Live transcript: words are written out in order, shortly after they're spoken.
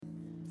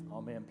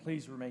Amen.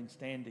 Please remain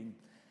standing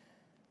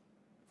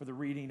for the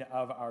reading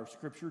of our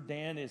scripture.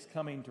 Dan is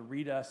coming to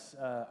read us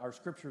our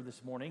scripture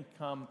this morning,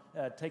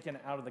 taken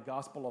out of the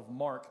Gospel of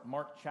Mark,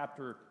 Mark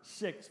chapter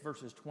 6,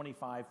 verses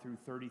 25 through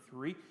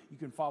 33. You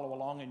can follow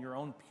along in your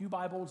own pew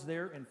Bibles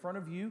there in front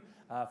of you,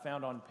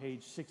 found on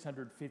page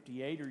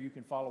 658, or you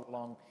can follow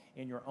along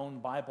in your own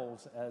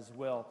Bibles as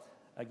well.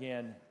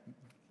 Again,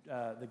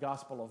 the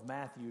Gospel of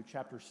Matthew,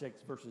 chapter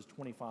 6, verses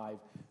 25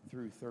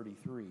 through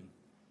 33.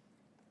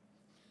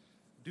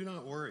 Do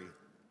not worry.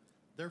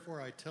 Therefore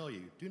I tell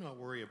you, do not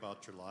worry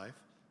about your life,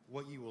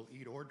 what you will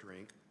eat or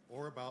drink,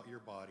 or about your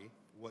body,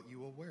 what you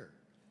will wear.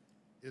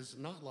 Is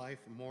not life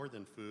more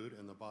than food,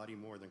 and the body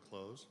more than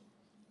clothes?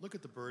 Look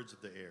at the birds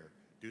of the air.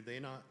 Do they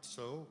not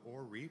sow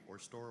or reap or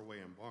store away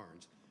in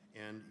barns,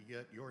 and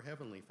yet your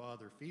heavenly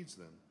Father feeds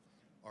them?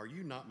 Are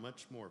you not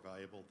much more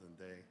valuable than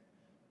they?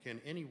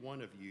 Can any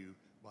one of you,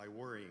 by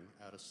worrying,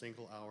 add a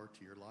single hour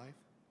to your life?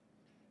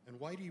 And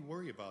why do you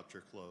worry about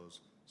your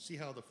clothes? See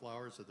how the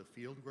flowers of the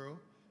field grow?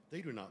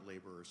 They do not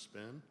labor or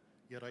spin.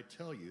 Yet I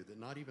tell you that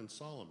not even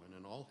Solomon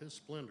in all his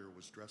splendor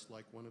was dressed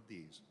like one of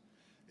these.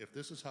 If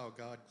this is how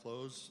God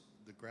clothes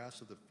the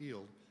grass of the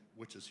field,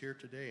 which is here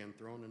today and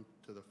thrown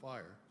into the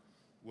fire,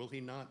 will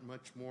he not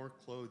much more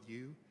clothe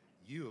you,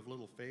 you of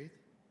little faith?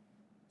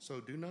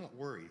 So do not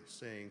worry,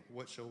 saying,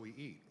 what shall we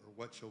eat, or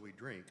what shall we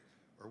drink,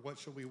 or what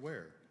shall we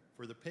wear?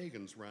 For the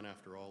pagans run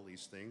after all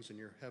these things, and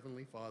your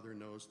heavenly Father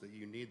knows that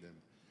you need them.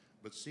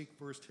 But seek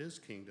first his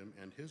kingdom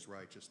and his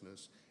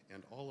righteousness,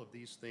 and all of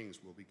these things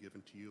will be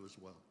given to you as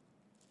well.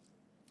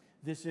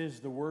 This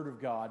is the word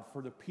of God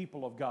for the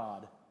people of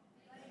God.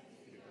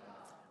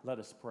 Let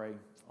us pray.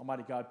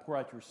 Almighty God, pour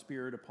out your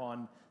Spirit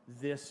upon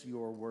this,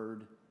 your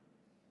word,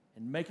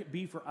 and make it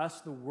be for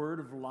us the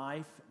word of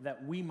life,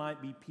 that we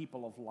might be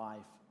people of life.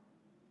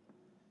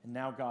 And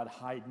now, God,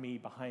 hide me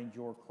behind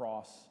your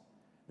cross,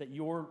 that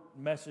your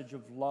message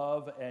of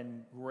love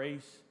and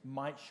grace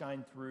might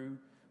shine through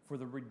for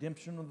the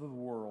redemption of the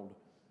world.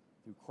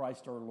 Through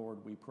Christ our Lord,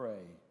 we pray.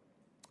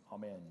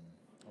 Amen.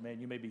 Amen.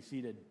 You may be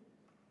seated.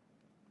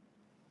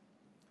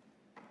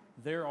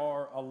 There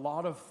are a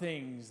lot of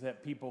things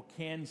that people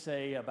can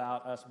say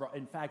about us.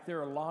 In fact, there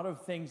are a lot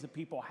of things that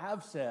people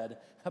have said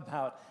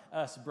about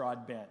us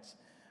Broadbents.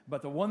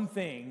 But the one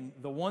thing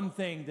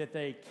that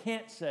they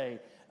can't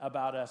say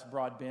about us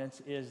Broadbents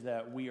is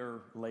that we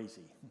are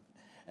lazy.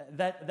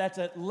 That's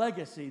a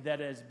legacy that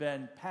has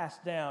been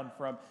passed down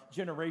from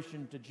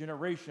generation to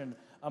generation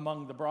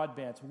among the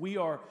Broadbents.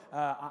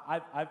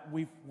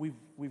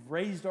 We've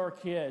raised our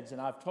kids, and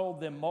I've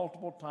told them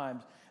multiple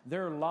times,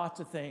 there are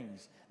lots of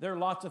things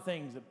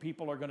that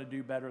people are going to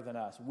do better than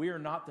us. We are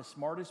not the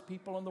smartest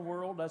people in the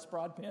world, us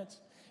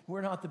Broadbents.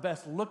 We're not the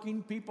best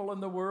looking people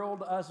in the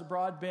world, us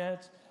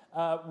Broadbents.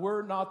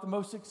 We're not the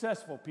most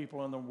successful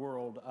people in the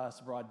world, us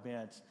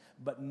Broadbents.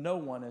 But no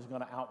one is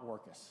going to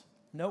outwork us.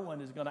 No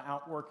one is going to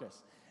outwork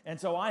us. And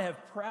so I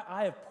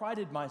have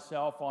prided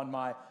myself on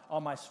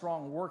my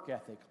strong work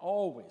ethic,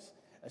 always.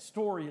 A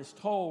story is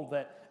told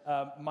that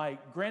my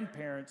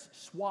grandparents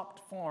swapped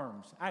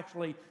farms,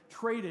 actually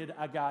traded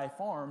a guy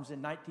farms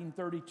in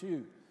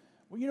 1932.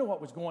 Well, you know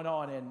what was going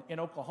on in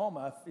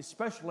Oklahoma,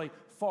 especially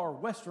far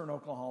western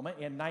Oklahoma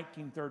in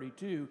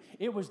 1932.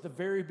 It was the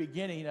very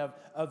beginning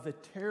of the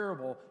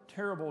terrible,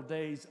 terrible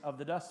days of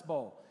the Dust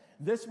Bowl.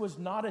 This was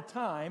not a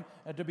time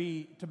to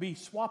be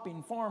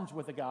swapping farms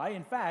with a guy.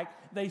 In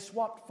fact, they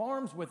swapped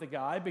farms with a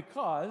guy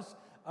because,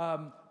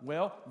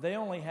 they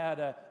only had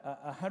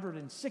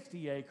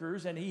 160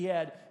 acres and he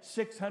had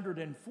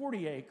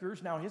 640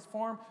 acres. Now, his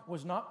farm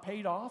was not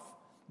paid off,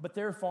 but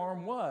their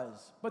farm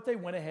was. But they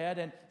went ahead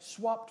and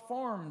swapped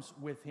farms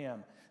with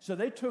him. So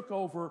they took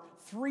over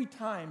 3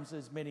 times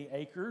as many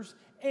acres,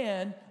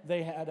 and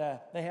they had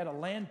a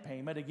land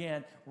payment,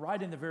 again, right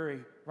in the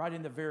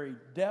very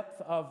depth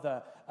of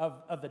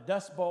the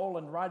Dust Bowl,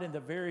 and right in the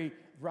very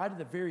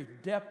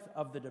depth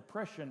of the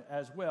Depression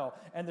as well.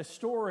 And the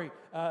story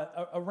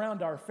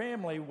around our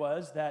family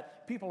was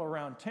that people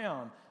around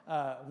town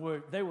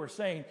were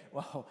saying,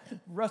 well,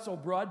 Russell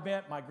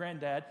Broadbent, my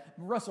granddad,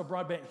 Russell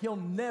Broadbent, he'll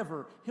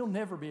never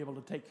be able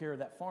to take care of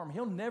that farm.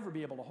 He'll never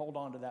be able to hold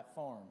on to that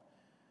farm.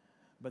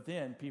 But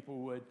then people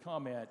would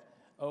comment,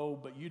 oh,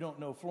 but you don't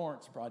know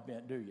Florence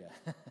Broadbent, do you?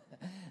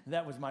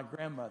 That was my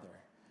grandmother.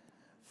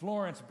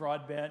 Florence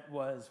Broadbent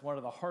was one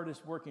of the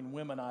hardest working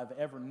women I've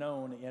ever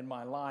known in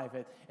my life.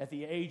 At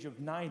the age of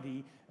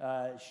 90,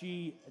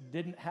 she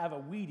didn't have a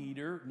weed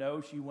eater.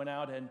 No, she went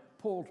out and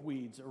pulled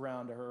weeds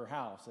around her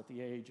house at the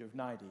age of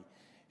 90.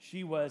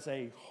 She was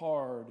a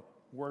hard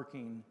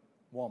working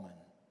woman.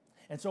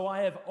 And so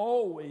I have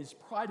always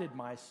prided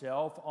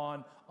myself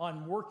on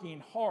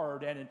working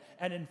hard,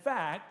 and in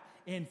fact,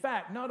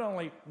 not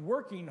only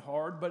working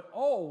hard, but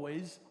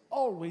always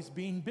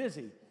being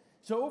busy.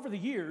 So over the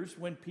years,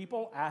 when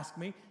people ask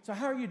me, so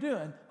how are you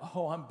doing?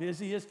 Oh, I'm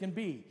busy as can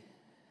be.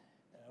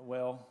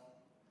 Well,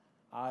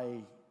 I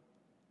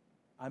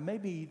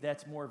maybe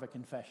that's more of a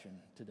confession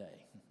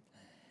today.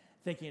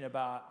 Thinking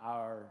about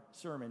our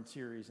sermon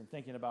series and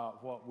thinking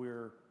about what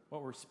we're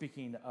what we're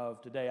speaking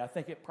of today. I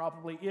think it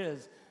probably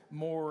is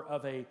more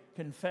of a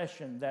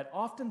confession that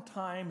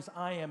oftentimes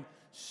I am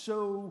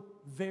so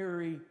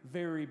very,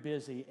 very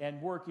busy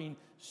and working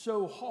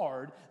so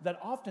hard that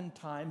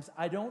oftentimes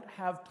I don't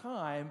have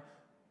time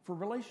for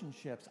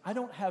relationships. I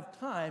don't have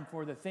time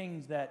for the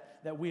things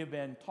that we have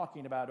been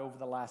talking about over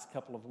the last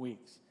couple of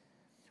weeks.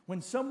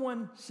 When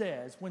someone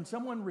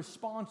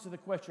responds to the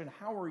question,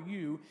 "How are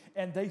you?"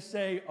 and they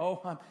say,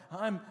 "Oh,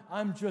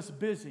 I'm just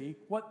busy,"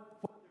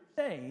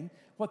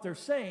 what they're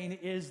saying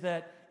is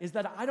that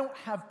I don't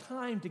have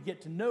time to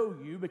get to know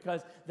you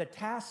because the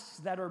tasks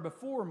that are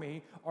before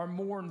me are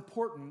more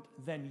important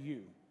than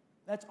you.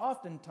 That's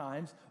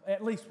oftentimes,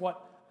 at least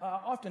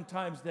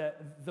oftentimes the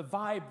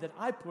vibe that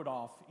I put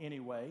off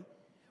anyway.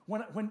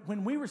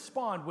 When we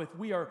respond with,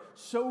 "We are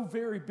so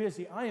very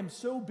busy, I am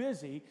so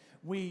busy,"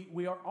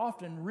 we are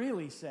often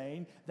really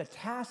saying the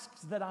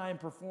tasks that I am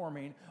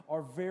performing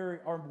are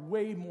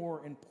way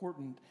more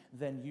important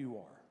than you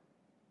are.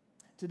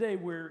 Today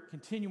we're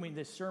continuing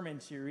this sermon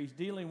series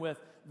dealing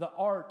with the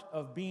art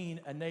of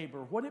being a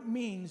neighbor, what it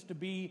means to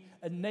be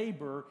a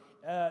neighbor,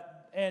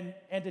 and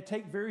to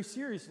take very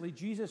seriously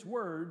Jesus'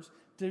 words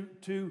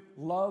to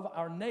love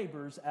our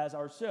neighbors as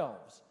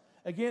ourselves.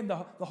 Again,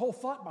 the whole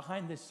thought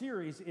behind this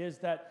series is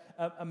that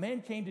a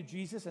man came to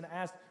Jesus and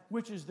asked,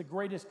 "Which is the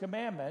greatest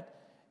commandment?"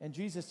 And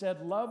Jesus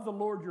said, "Love the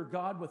Lord your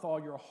God with all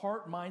your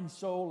heart, mind,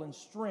 soul, and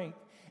strength.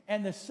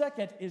 And the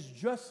second is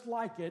just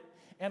like it."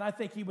 And I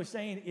think he was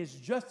saying is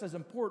just as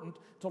important,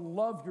 to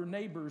love your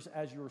neighbors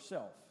as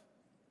yourself.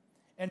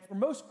 And for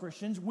most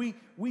Christians, we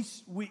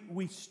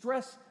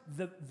stress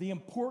the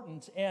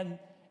importance and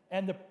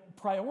the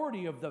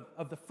priority of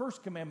the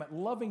first commandment,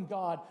 loving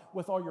God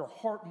with all your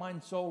heart,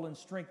 mind, soul, and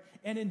strength.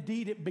 And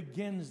indeed, it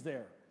begins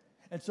there.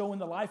 And so in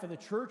the life of the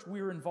church,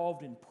 we are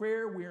involved in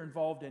prayer, we are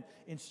involved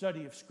in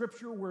study of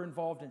Scripture, we're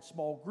involved in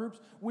small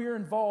groups, we are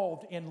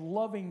involved in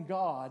loving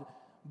God.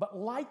 But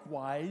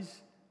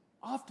likewise,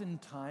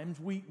 oftentimes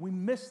we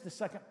miss the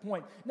second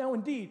point. Now,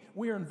 indeed,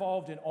 we are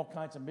involved in all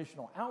kinds of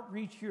missional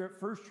outreach here at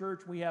First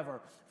Church. We have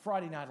our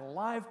Friday Night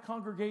Alive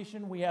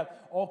congregation. We have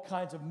all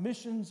kinds of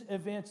missions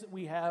events that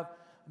we have.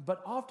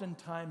 But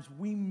oftentimes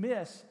we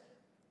miss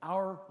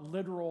our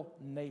literal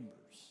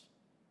neighbors.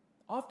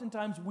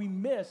 Oftentimes we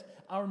miss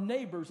our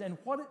neighbors. And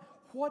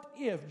what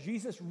if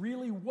Jesus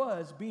really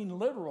was being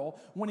literal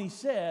when he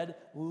said,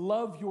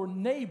 "Love your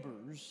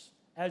neighbors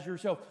as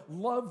yourself"?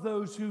 Love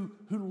those who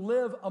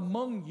live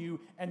among you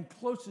and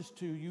closest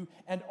to you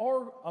and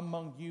are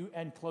among you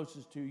and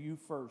closest to you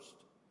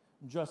first,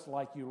 just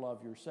like you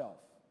love yourself.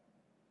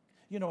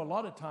 You know, a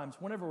lot of times,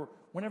 whenever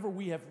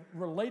we have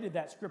related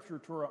that scripture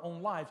to our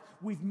own lives,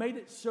 we've made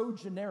it so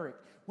generic.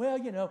 Well,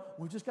 you know,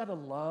 we've just got to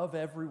love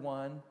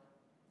everyone.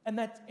 And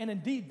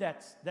indeed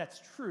that's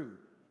true.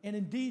 And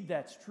indeed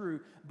that's true.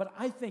 But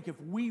I think if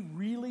we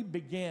really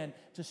begin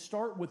to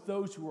start with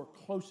those who are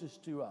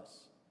closest to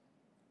us,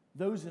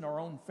 those in our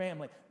own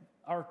family,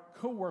 our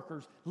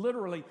coworkers,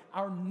 literally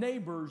our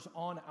neighbors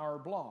on our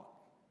block.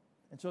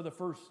 And so the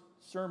first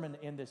sermon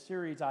in this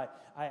series, I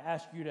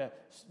asked you to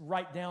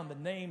write down the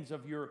names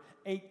of your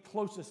 8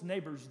 closest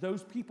neighbors,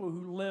 those people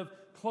who live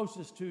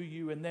closest to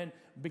you, and then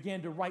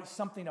begin to write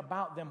something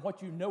about them,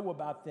 what you know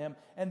about them,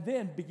 and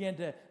then begin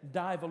to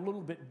dive a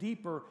little bit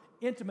deeper,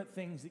 intimate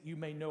things that you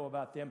may know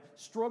about them,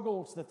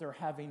 struggles that they're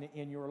having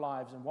in your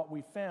lives. And what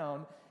we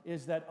found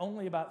is that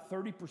only about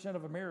 30%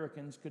 of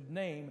Americans could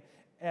name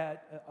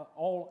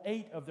all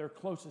 8 of their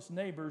closest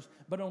neighbors,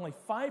 but only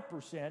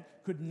 5%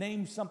 could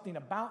name something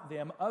about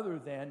them other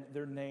than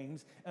their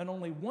names, and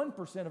only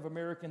 1% of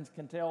Americans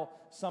can tell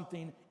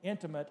something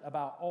intimate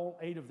about all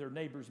 8 of their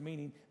neighbors,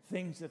 meaning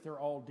things that they're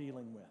all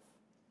dealing with.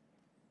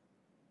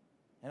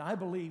 And I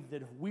believe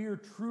that if we're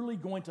truly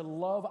going to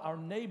love our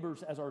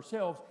neighbors as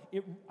ourselves,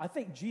 I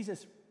think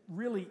Jesus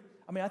really,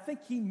 I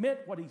think he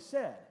meant what he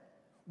said.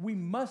 We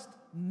must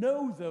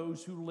know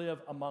those who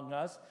live among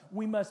us.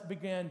 We must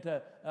begin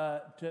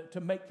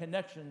to make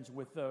connections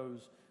with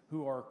those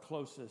who are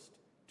closest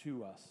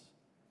to us.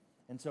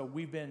 And so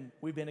we've been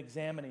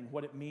examining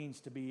what it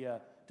means to be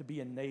a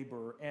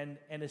neighbor, and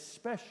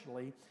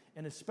especially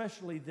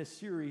this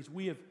series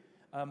we have.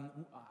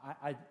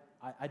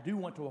 I do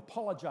want to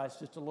apologize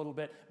just a little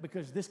bit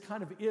because this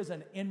kind of is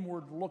an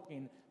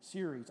inward-looking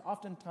series.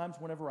 Oftentimes,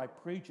 whenever I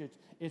preach,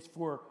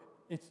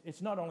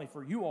 it's not only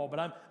for you all, but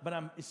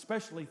I'm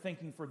especially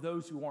thinking for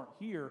those who aren't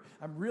here.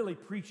 I'm really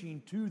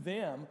preaching to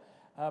them,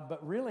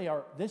 but really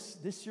this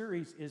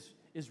series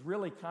is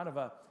really kind of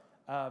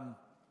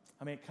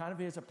it kind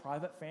of is a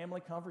private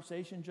family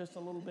conversation just a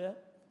little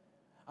bit.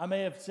 I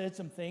may have said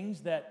some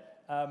things that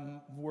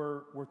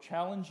were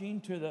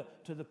challenging to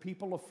the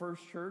people of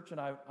First Church, and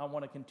I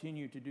want to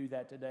continue to do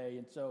that today.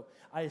 And so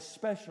I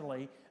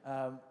especially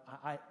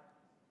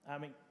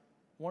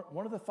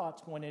one of the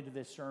thoughts going into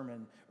this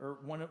sermon, or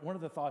one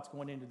of the thoughts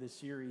going into this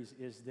series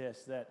is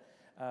this, that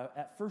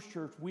at First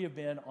Church we have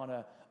been on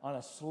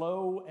a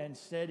slow and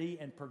steady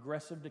and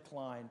progressive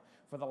decline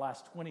for the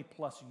last 20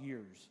 plus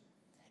years.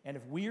 And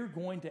if we are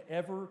going to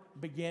ever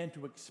begin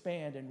to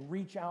expand and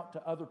reach out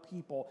to other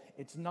people,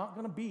 it's not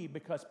going to be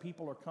because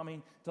people are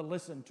coming to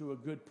listen to a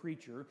good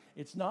preacher.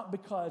 It's not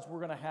because we're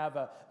going to have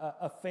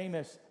a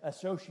famous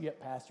associate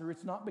pastor.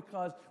 It's not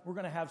because we're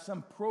going to have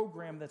some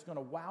program that's going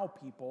to wow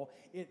people.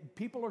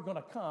 People are going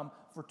to come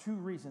for two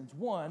reasons.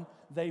 One,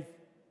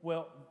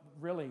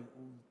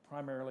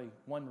 primarily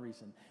one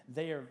reason.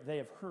 They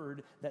have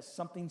heard that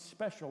something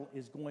special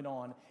is going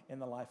on in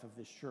the life of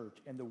this church.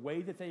 And the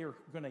way that they are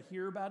going to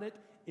hear about it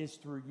is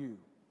through you.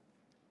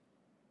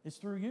 It's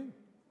through you.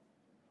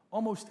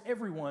 Almost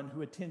everyone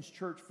who attends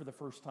church for the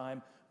first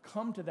time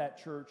come to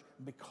that church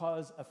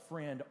because a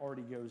friend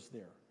already goes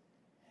there.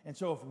 And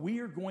so if we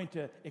are going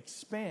to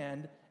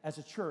expand as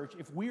a church,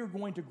 if we are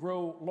going to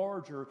grow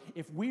larger,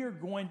 if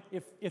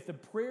the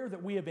prayer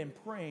that we have been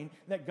praying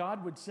that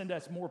God would send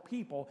us more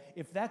people,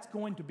 if that's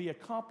going to be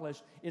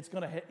accomplished, it's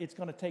going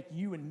to take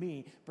you and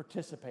me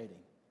participating.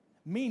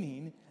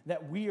 Meaning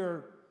that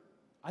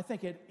I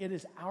think it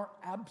is our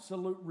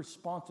absolute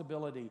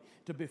responsibility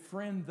to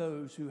befriend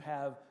those who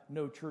have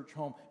no church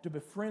home, to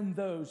befriend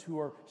those who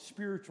are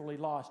spiritually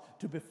lost,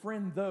 to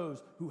befriend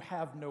those who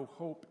have no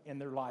hope in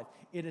their life.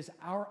 It is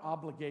our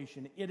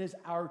obligation. It is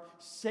our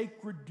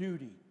sacred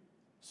duty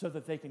so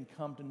that they can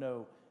come to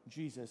know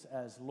Jesus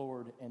as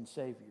Lord and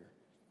Savior.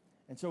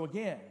 And so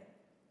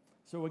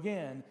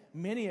again,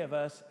 many of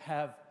us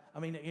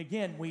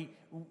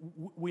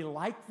we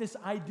like this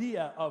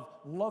idea of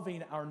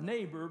loving our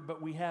neighbor,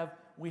 but we have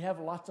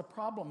lots of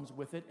problems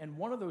with it. And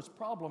one of those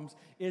problems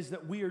is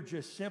that we are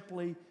just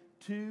simply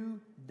too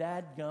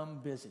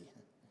dadgum busy.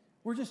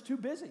 We're just too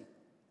busy.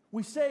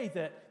 We say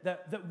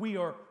that we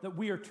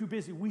are too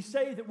busy. We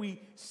say that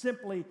we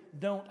simply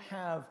don't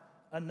have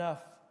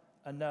enough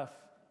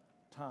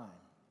time.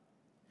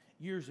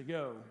 Years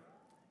ago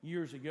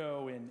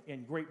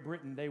in Great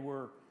Britain, they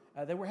were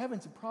having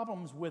some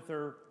problems with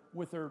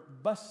their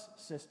bus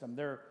system,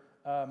 their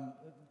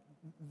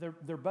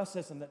bus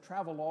system that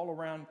traveled all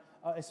around,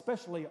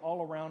 especially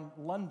all around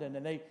London,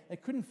 and they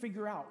couldn't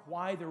figure out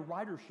why their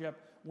ridership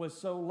was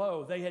so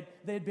low. They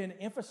had been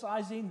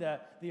emphasizing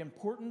the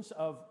importance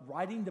of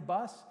riding the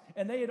bus,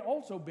 and they had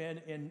also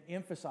been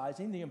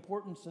emphasizing the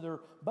importance to their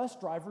bus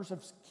drivers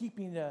of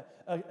keeping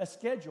a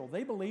schedule.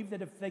 They believed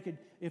that if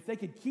they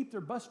could keep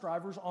their bus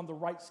drivers on the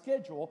right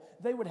schedule,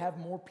 they would have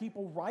more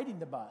people riding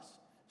the bus.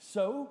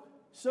 So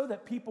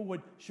that people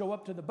would show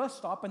up to the bus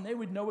stop and they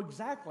would know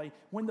exactly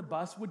when the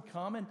bus would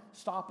come and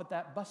stop at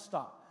that bus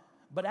stop.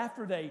 But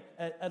after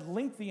a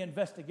lengthy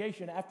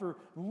investigation, after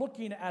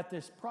looking at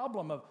this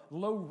problem of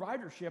low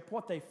ridership,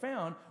 what they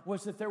found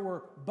was that there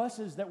were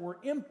buses that were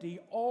empty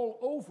all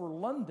over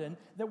London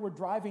that were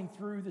driving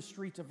through the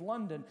streets of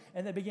London.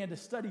 And they began to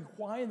study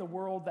why in the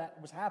world that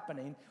was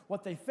happening.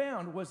 What they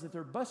found was that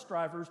their bus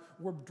drivers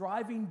were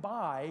driving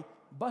by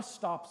bus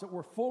stops that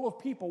were full of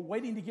people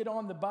waiting to get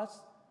on the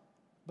bus,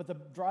 but the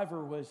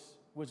driver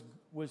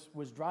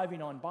was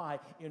driving on by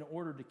in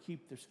order to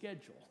keep their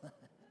schedule.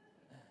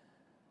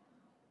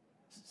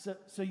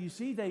 So you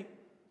see, they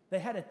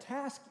had a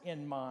task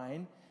in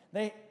mind.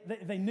 They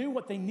knew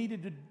what they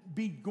needed to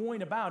be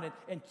going about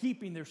and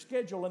keeping their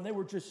schedule, and they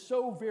were just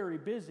so very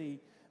busy.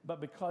 But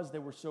because they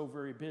were so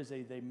very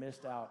busy, they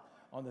missed out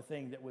on the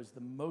thing that was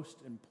the most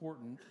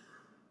important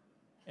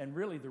and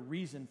really the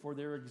reason for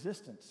their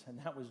existence, and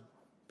that was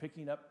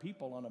picking up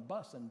people on a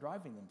bus and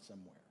driving them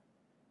somewhere.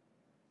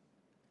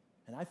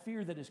 And I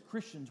fear that as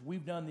Christians,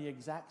 we've done the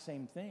exact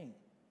same thing.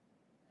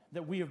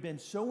 That we have been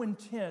so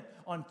intent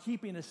on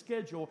keeping a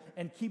schedule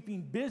and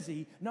keeping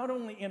busy, not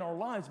only in our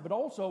lives, but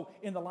also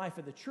in the life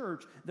of the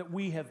church, that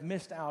we have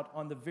missed out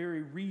on the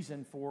very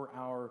reason for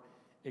our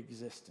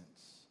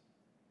existence.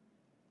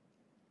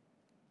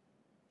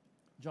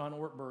 John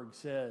Ortberg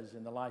says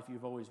in The Life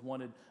You've Always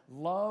Wanted,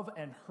 love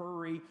and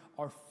hurry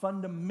are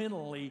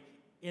fundamentally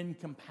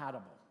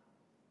incompatible.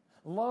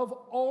 Love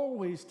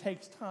always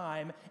takes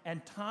time,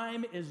 and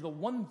time is the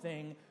one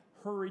thing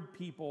hurried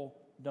people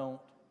don't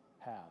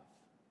have.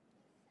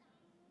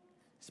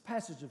 This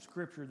passage of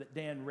Scripture that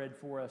Dan read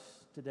for us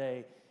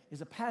today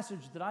is a passage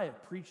that I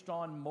have preached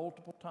on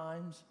multiple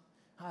times.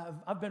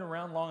 I've been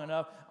around long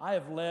enough. I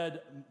have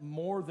led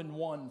more than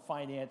one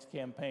finance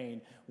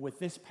campaign with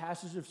this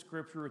passage of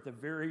Scripture at the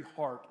very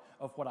heart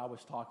of what I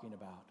was talking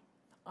about.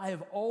 I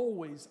have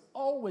always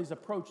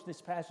approached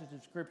this passage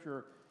of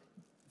Scripture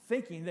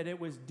thinking that it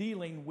was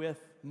dealing with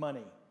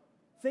money.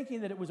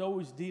 Thinking that it was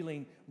always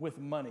dealing with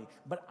money.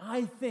 But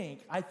I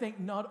think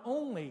not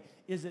only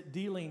is it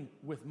dealing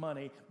with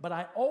money, but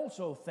I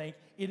also think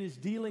it is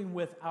dealing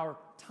with our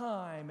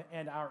time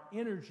and our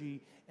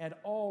energy and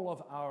all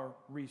of our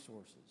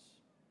resources.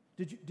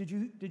 Did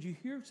you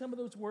hear some of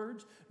those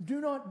words?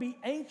 Do not be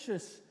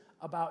anxious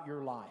about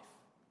your life.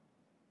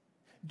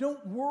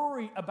 Don't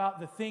worry about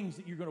the things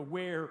that you're going to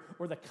wear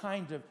or the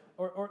kind of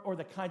or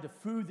the kind of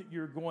food that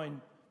you're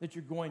going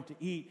to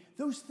eat.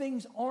 Those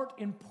things aren't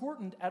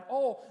important at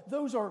all.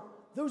 Those are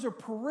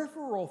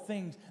peripheral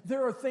things.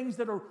 There are things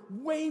that are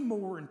way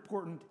more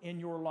important in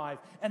your life.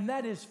 And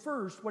that is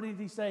first, what did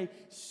he say?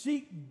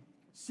 Seek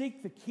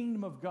the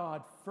kingdom of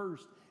God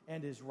first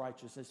and his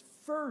righteousness.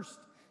 First,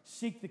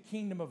 seek the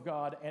kingdom of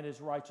God and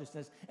his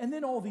righteousness, and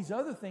then all these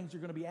other things are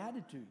going to be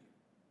added to you.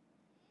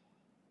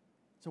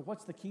 So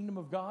what's the kingdom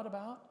of God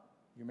about?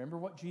 You remember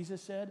what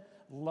Jesus said?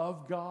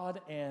 Love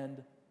God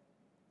and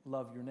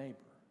love your neighbor.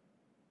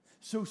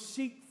 So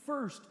seek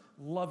first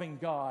loving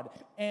God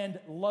and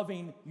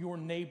loving your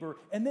neighbor,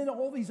 and then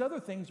all these other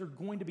things are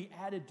going to be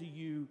added to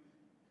you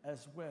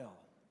as well.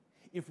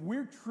 If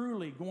we're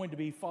truly going to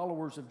be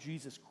followers of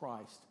Jesus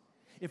Christ,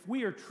 if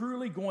we are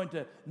truly going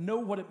to know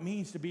what it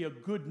means to be a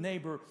good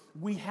neighbor,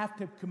 we have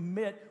to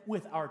commit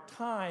with our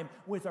time,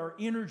 with our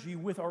energy,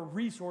 with our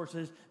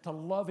resources to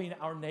loving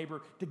our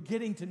neighbor, to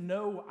getting to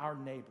know our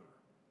neighbor.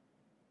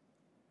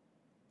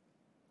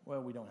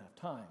 Well, we don't have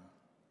time.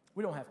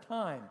 We don't have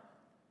time,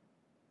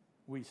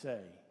 we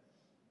say.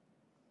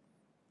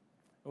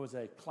 It was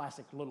a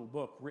classic little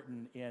book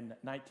written in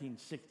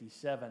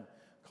 1967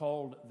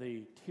 called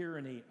The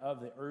Tyranny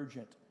of the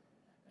Urgent.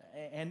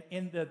 And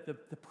in the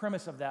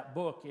premise of that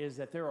book is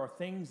that there are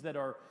things that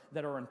are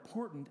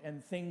important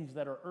and things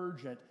that are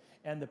urgent.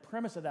 And the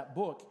premise of that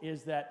book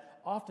is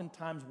that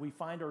oftentimes we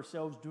find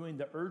ourselves doing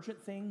the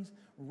urgent things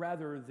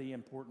rather than the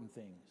important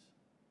things.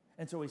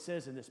 And so he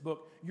says in this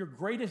book, your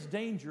greatest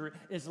danger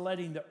is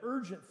letting the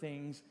urgent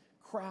things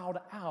crowd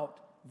out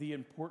the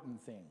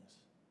important things.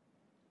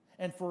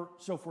 And for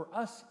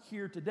us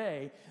here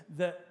today,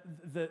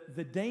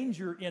 the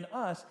danger in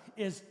us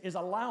is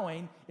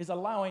allowing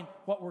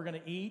what we're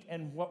going to eat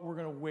and what we're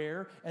going to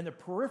wear and the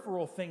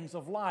peripheral things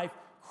of life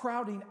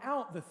crowding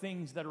out the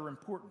things that are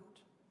important.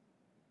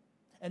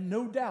 And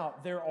no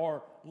doubt there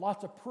are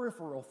lots of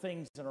peripheral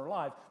things in our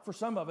life. For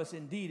some of us,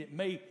 indeed, it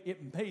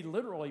may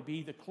literally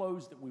be the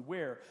clothes that we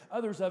wear.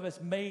 Others of us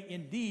may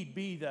indeed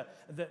be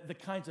the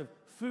kinds of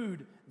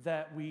food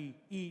that we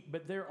eat.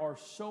 But there are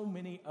so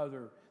many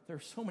other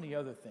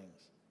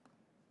things.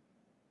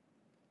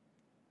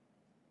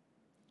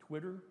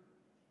 Twitter,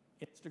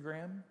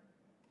 Instagram,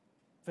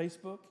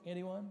 Facebook,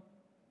 anyone?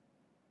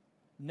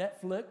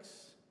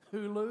 Netflix,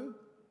 Hulu,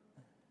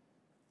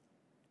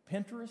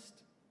 Pinterest,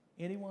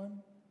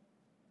 anyone?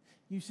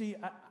 You see,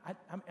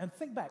 I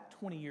think back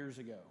 20 years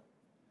ago.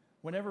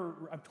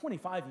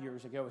 25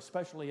 years ago,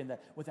 especially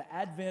with the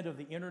advent of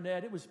the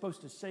internet, it was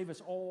supposed to save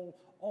us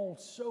all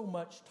so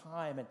much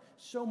time and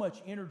so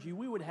much energy.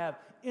 We would have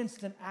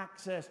instant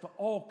access to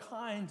all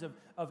kinds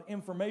of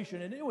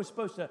information, and it was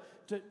supposed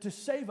to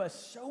save us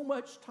so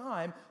much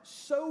time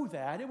so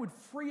that it would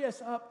free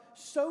us up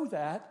so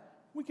that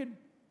we could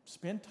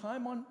spend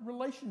time on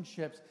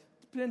relationships,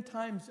 spend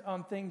time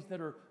on things that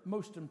are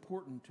most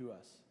important to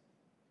us.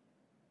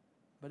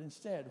 But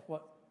instead,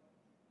 what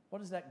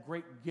is that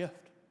great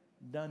gift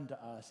done to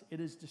us?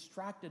 It has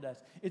distracted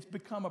us. It's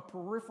become a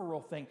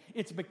peripheral thing.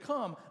 It's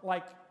become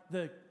like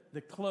the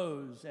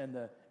clothes and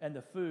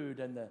the food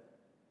and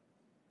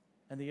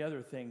the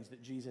other things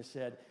that Jesus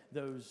said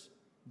those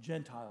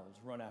Gentiles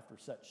run after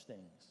such things.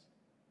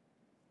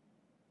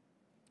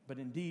 But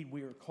indeed,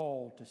 we are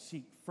called to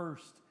seek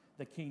first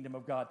the kingdom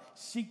of God.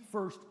 Seek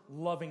first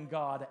loving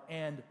God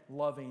and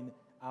loving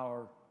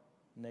our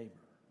neighbor.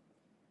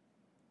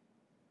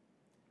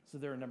 So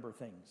there are a number of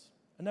things.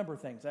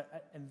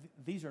 And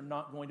these are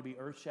not going to be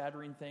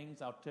earth-shattering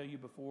things, I'll tell you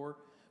before,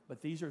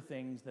 but these are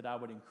things that I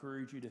would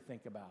encourage you to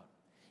think about.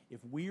 If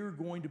we are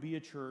going to be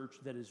a church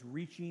that is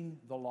reaching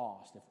the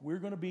lost, if we're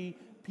going to be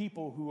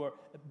people who are,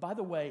 by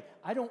the way,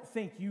 I don't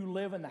think you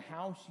live in the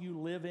house you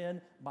live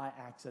in by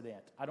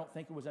accident. I don't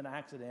think it was an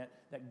accident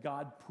that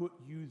God put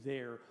you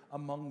there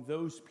among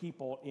those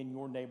people in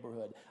your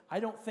neighborhood. I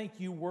don't think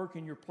you work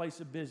in your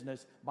place of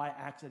business by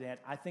accident.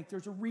 I think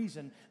there's a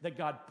reason that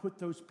God put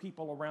those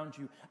people around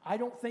you. I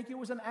don't think it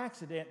was an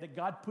accident that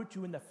God put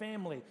you in the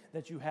family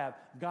that you have.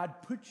 God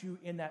put you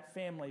in that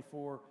family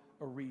for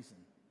a reason.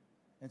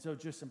 And so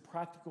just some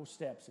practical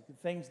steps,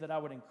 things that I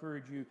would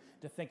encourage you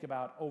to think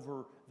about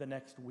over the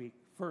next week.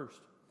 First,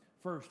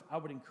 I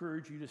would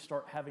encourage you to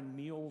start having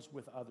meals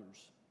with others.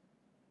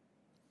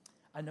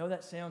 I know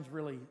that sounds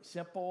really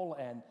simple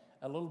and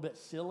a little bit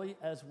silly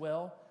as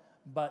well,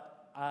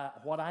 but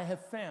what I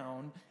have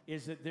found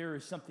is that there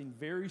is something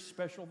very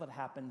special that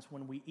happens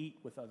when we eat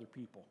with other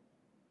people.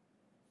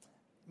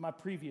 My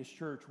previous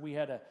church, we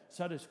had a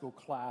Sunday school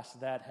class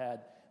that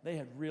had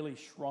really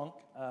shrunk,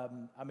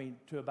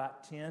 to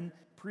about 10.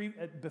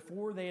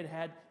 Before they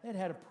had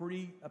a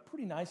pretty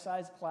nice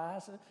sized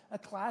class, a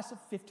class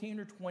of 15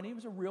 or 20. It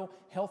was a real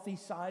healthy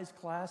sized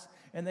class,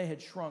 and they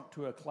had shrunk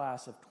to a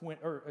class of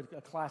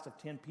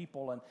 10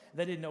 people, and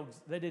they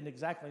didn't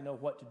exactly know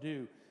what to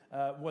do.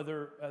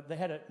 Whether they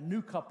had a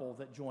new couple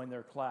that joined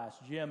their class,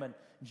 Jim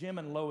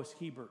and Lois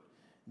Hebert.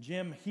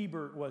 Jim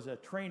Hebert was a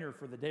trainer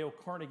for the Dale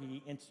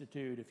Carnegie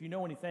Institute. If you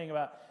know anything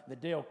about the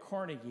Dale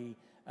Carnegie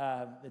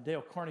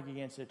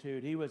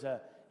Institute, he was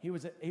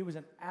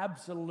an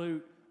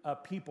absolute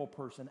people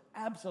person,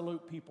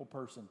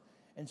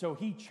 and so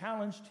he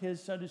challenged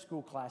his Sunday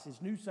school class,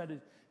 his new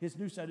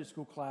Sunday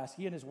school class.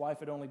 He and his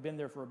wife had only been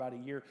there for about a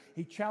year.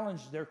 He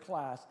challenged their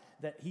class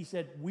that he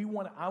said,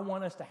 I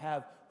want us to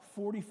have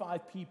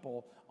 45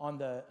 people in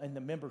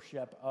the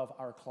membership of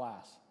our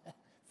class.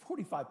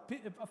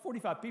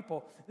 45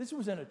 people. This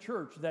was in a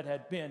church that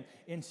had been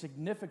in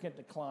significant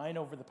decline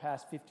over the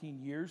past 15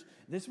 years.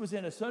 This was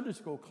in a Sunday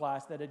school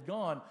class that had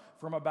gone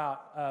from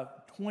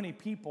about 20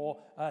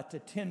 people to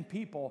 10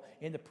 people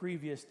in the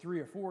previous 3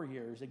 or 4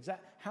 years.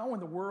 How in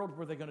the world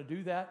were they going to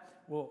do that?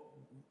 Well,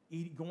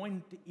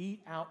 going to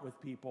eat out with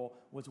people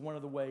was one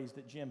of the ways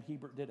that Jim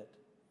Hebert did it.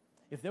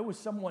 If there was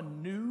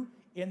someone new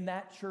in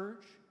that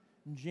church,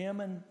 Jim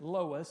and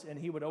Lois, and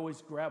he would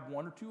always grab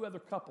 1 or 2 other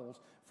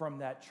couples from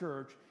that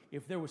church.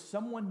 If there was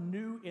someone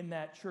new in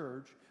that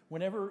church,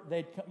 whenever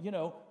they'd,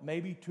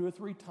 maybe 2 or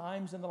 3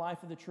 times in the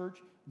life of the church,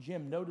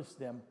 Jim noticed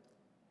them,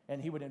 and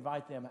he would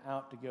invite them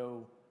out to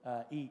go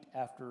eat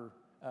after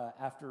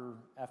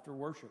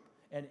worship.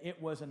 And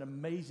it was an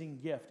amazing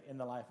gift in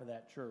the life of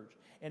that church.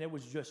 And it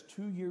was just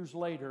 2 years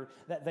later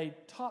that they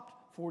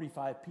topped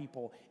 45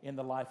 people in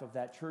the life of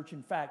that church.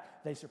 In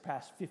fact, they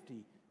surpassed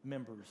 50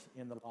 members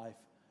in the life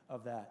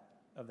of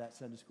that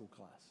Sunday school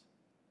class.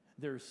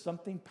 There's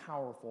something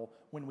powerful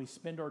when we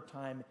spend our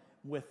time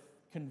with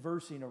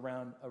conversing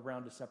around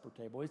a supper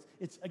table.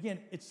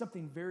 It's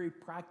something very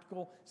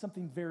practical,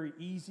 something very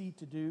easy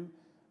to do.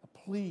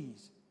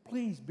 Please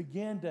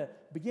begin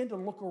to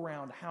look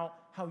around how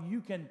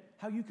you can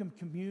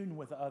commune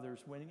with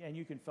others and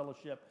you can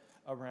fellowship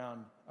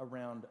around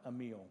a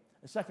meal.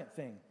 The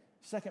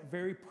second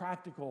very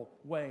practical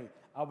way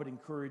I would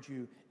encourage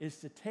you is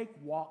to take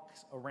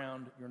walks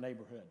around your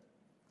neighborhood.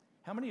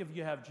 How many of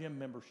you have gym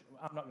membership?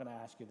 I'm not going to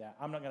ask you that.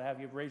 I'm not going to have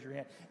you raise your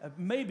hand.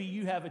 Maybe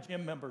you have a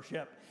gym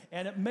membership,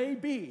 and it may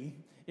be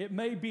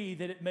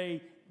that it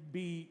may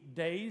be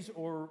days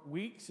or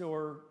weeks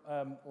or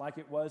like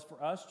it was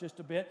for us, just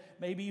a bit,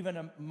 maybe even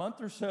a month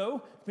or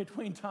so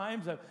between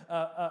times of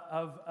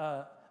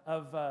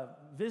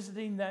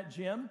visiting that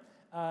gym.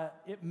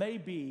 It may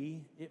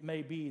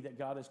be that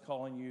God is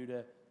calling you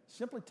to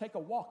simply take a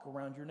walk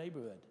around your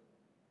neighborhood.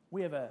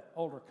 We have an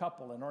older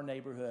couple in our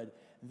neighborhood.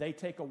 They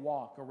take a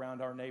walk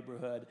around our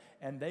neighborhood,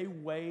 and they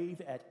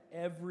wave at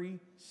every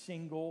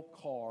single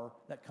car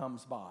that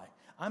comes by.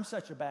 I'm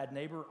such a bad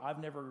neighbor, I've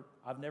never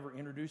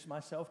introduced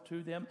myself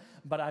to them,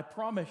 but I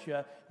promise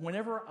you,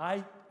 whenever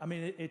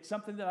it's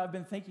something that I've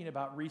been thinking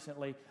about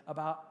recently,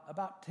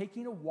 about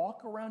taking a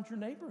walk around your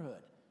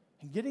neighborhood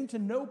and getting to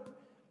know.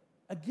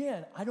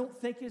 Again, I don't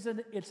think it's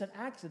an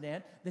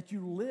accident that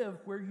you live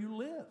where you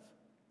live.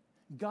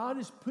 God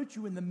has put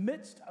you in the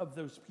midst of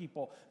those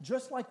people.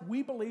 Just like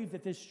we believe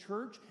that this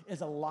church is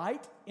a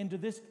light into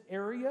this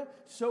area,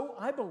 so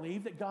I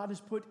believe that God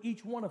has put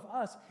each one of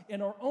us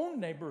in our own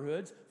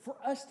neighborhoods for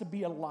us to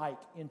be a light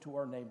into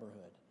our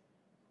neighborhood.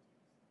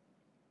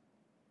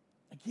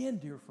 Again,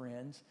 dear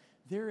friends,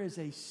 there is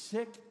a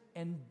sick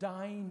and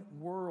dying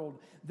world.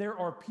 There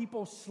are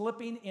people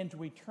slipping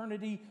into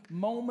eternity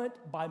moment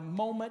by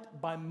moment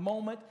by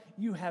moment.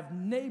 You have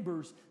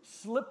neighbors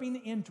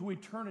slipping into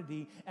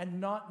eternity and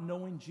not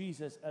knowing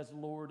Jesus as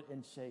Lord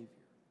and Savior.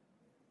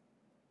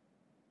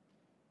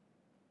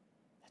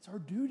 That's our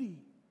duty.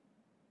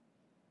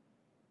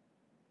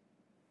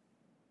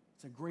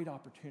 It's a great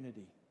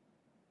opportunity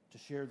to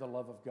share the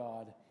love of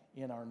God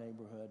in our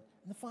neighborhood.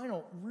 And the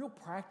final real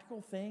practical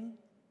thing,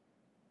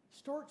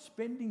 start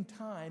spending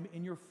time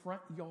in your front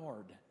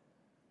yard.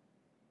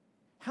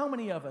 How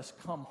many of us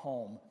come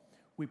home,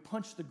 we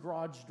punch the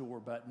garage door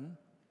button,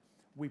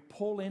 we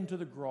pull into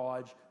the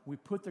garage, we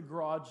put the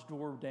garage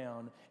door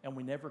down, and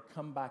we never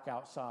come back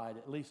outside,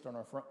 at least on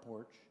our front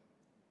porch?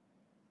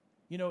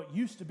 You know, it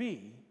used to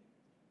be,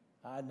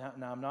 now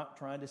I'm not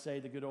trying to say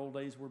the good old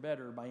days were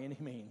better by any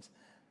means,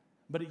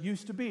 but it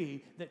used to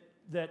be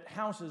that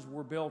houses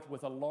were built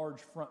with a large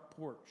front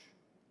porch.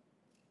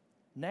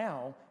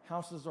 Now,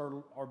 houses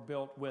are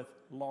built with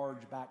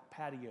large back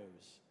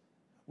patios,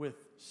 with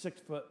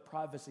 6-foot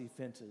privacy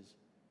fences,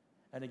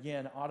 and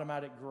again,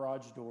 automatic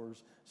garage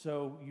doors.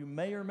 So you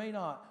may or may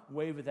not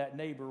wave at that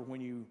neighbor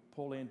when you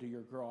pull into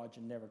your garage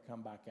and never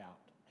come back out.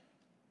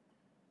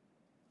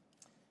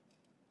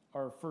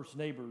 Our first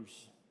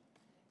neighbors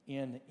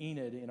in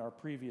Enid, in our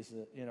previous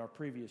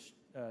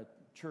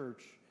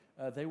church,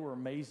 they were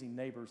amazing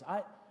neighbors.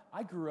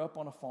 I grew up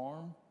on a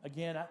farm.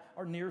 Again,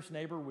 our nearest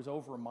neighbor was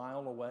over a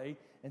mile away.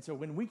 And so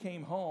when we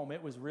came home,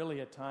 it was really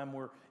a time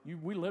where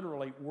we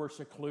literally were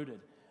secluded.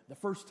 The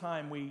first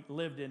time we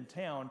lived in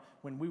town,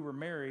 when we were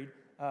married,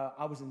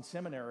 I was in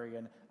seminary.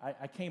 And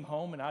I came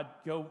home and I'd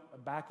go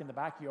back in the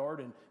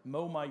backyard and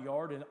mow my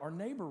yard. And our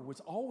neighbor was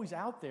always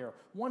out there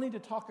wanting to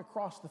talk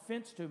across the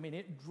fence to me. And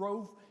it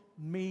drove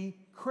me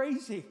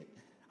crazy.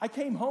 I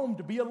came home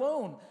to be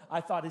alone. I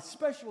thought,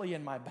 especially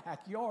in my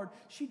backyard,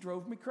 she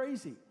drove me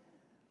crazy.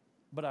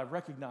 But I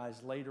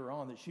recognized later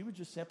on that she was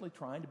just simply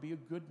trying to be a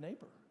good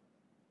neighbor.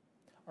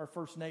 Our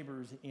first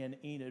neighbors in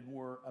Enid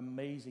were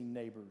amazing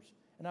neighbors.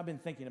 And I've been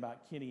thinking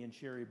about Kenny and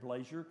Sherry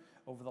Blazier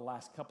over the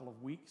last couple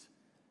of weeks.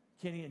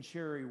 Kenny and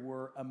Sherry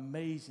were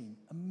amazing,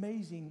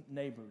 amazing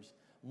neighbors.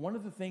 One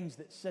of the things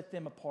that set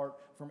them apart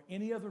from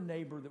any other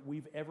neighbor that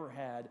we've ever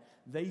had,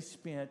 they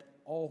spent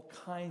all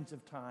kinds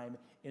of time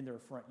in their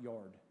front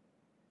yard.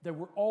 They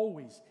were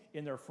always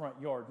in their front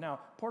yard. Now,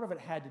 part of it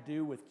had to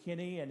do with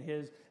Kenny and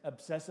his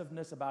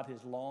obsessiveness about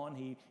his lawn.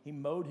 He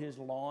mowed his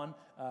lawn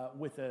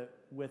with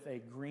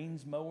a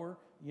greens mower,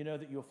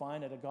 that you'll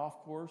find at a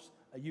golf course.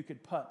 You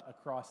could putt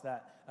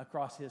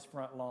across his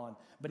front lawn.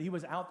 But he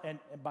was out, and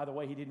by the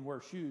way, he didn't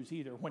wear shoes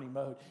either when he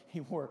mowed.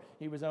 He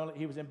was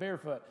in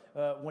barefoot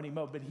when he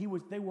mowed. But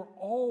they were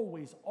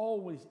always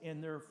in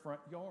their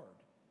front yard.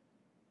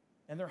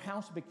 And their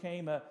house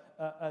became a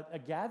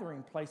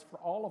gathering place for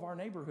all of our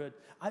neighborhood.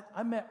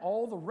 I met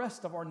all the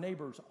rest of our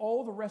neighbors.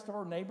 All the rest of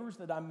our neighbors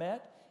that I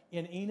met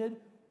in Enid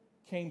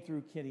came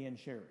through Kenny and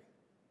Sherry.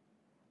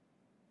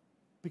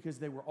 Because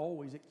they were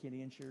always at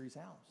Kenny and Sherry's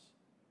house.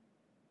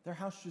 Their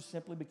house just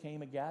simply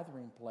became a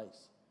gathering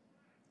place.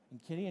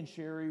 And Kenny and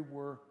Sherry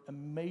were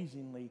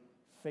amazingly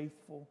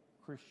faithful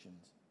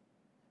Christians.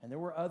 And there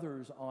were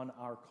others on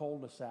our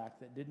cul-de-sac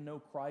that didn't know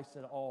Christ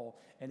at all.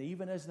 And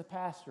even as the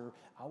pastor,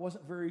 I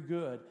wasn't very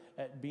good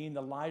at being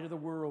the light of the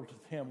world to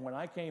them. When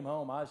I came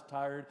home, I was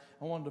tired.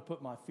 I wanted to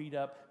put my feet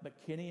up. But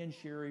Kenny and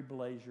Sherry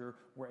Blazier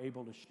were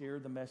able to share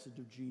the message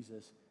of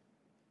Jesus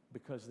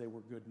because they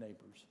were good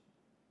neighbors.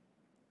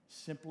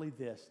 Simply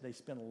this, they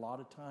spent a lot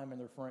of time in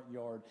their front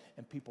yard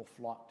and people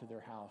flocked to their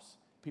house.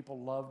 People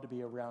loved to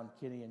be around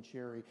Kenny and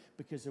Sherry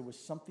because there was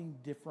something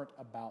different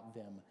about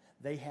them.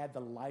 They had the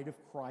light of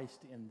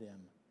Christ in them.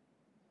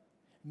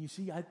 And you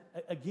see,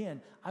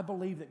 I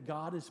believe that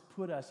God has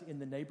put us in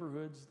the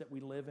neighborhoods that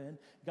we live in.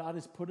 God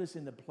has put us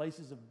in the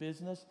places of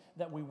business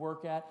that we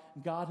work at.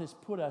 God has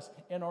put us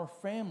in our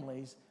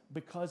families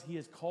because He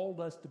has called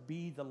us to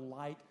be the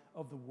light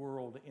of the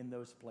world in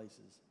those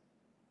places.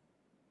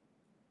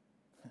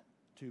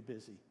 Too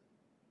busy.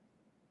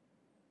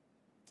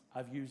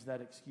 I've used that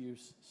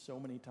excuse so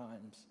many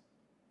times.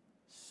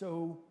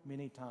 So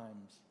many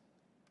times.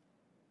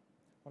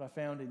 What I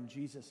found in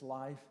Jesus'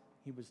 life,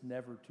 He was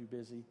never too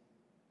busy.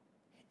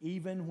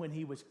 Even when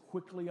He was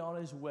quickly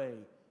on His way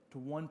to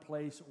one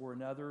place or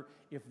another,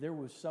 if there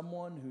was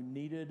someone who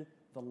needed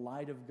the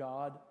light of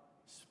God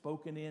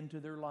spoken into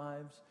their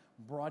lives,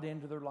 brought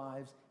into their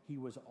lives, He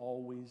was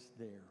always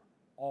there.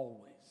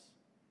 Always.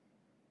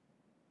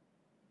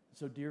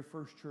 So, dear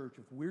First Church,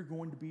 if we're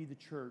going to be the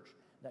church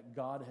that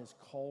God has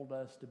called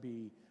us to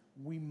be,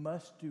 we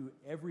must do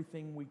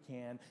everything we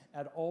can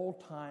at all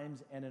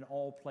times and in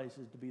all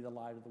places to be the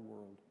light of the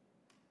world,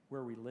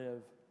 where we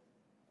live,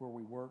 where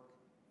we work,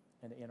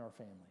 and in our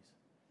families.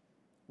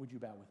 Would you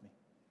bow with me?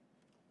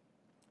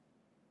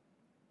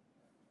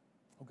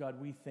 Oh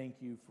God, we thank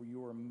You for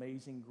Your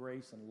amazing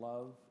grace and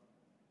love.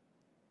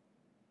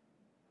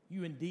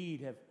 You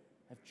indeed have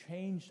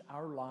changed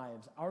our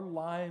lives. Our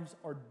lives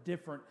are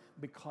different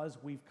because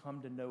we've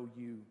come to know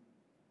You.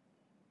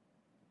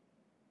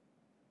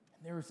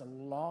 There is a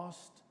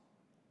lost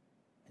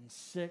and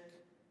sick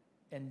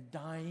and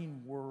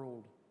dying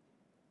world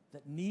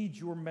that needs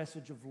Your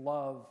message of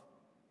love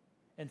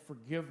and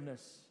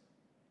forgiveness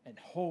and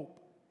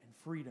hope and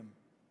freedom.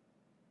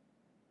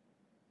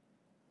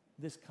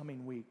 This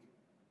coming week,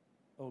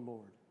 oh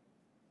Lord,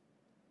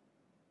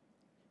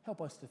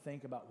 help us to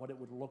think about what it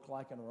would look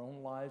like in our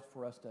own lives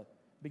for us to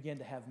begin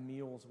to have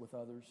meals with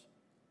others,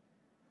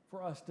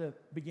 for us to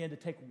begin to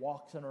take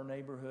walks in our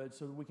neighborhood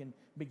so that we can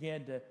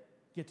begin to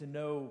get to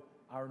know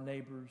our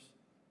neighbors,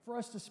 for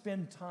us to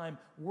spend time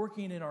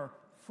working in our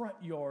front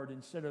yard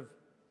instead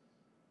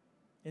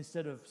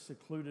of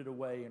secluded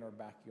away in our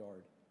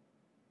backyard.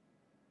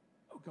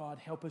 Oh God,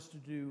 help us to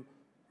do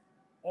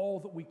all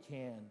that we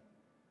can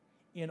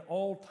in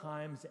all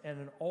times and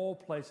in all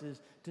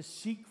places to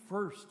seek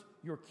first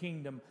Your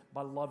kingdom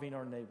by loving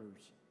our neighbors.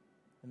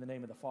 In the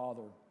name of the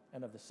Father,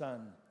 and of the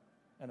Son,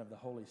 and of the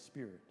Holy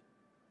Spirit.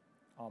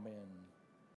 Amen.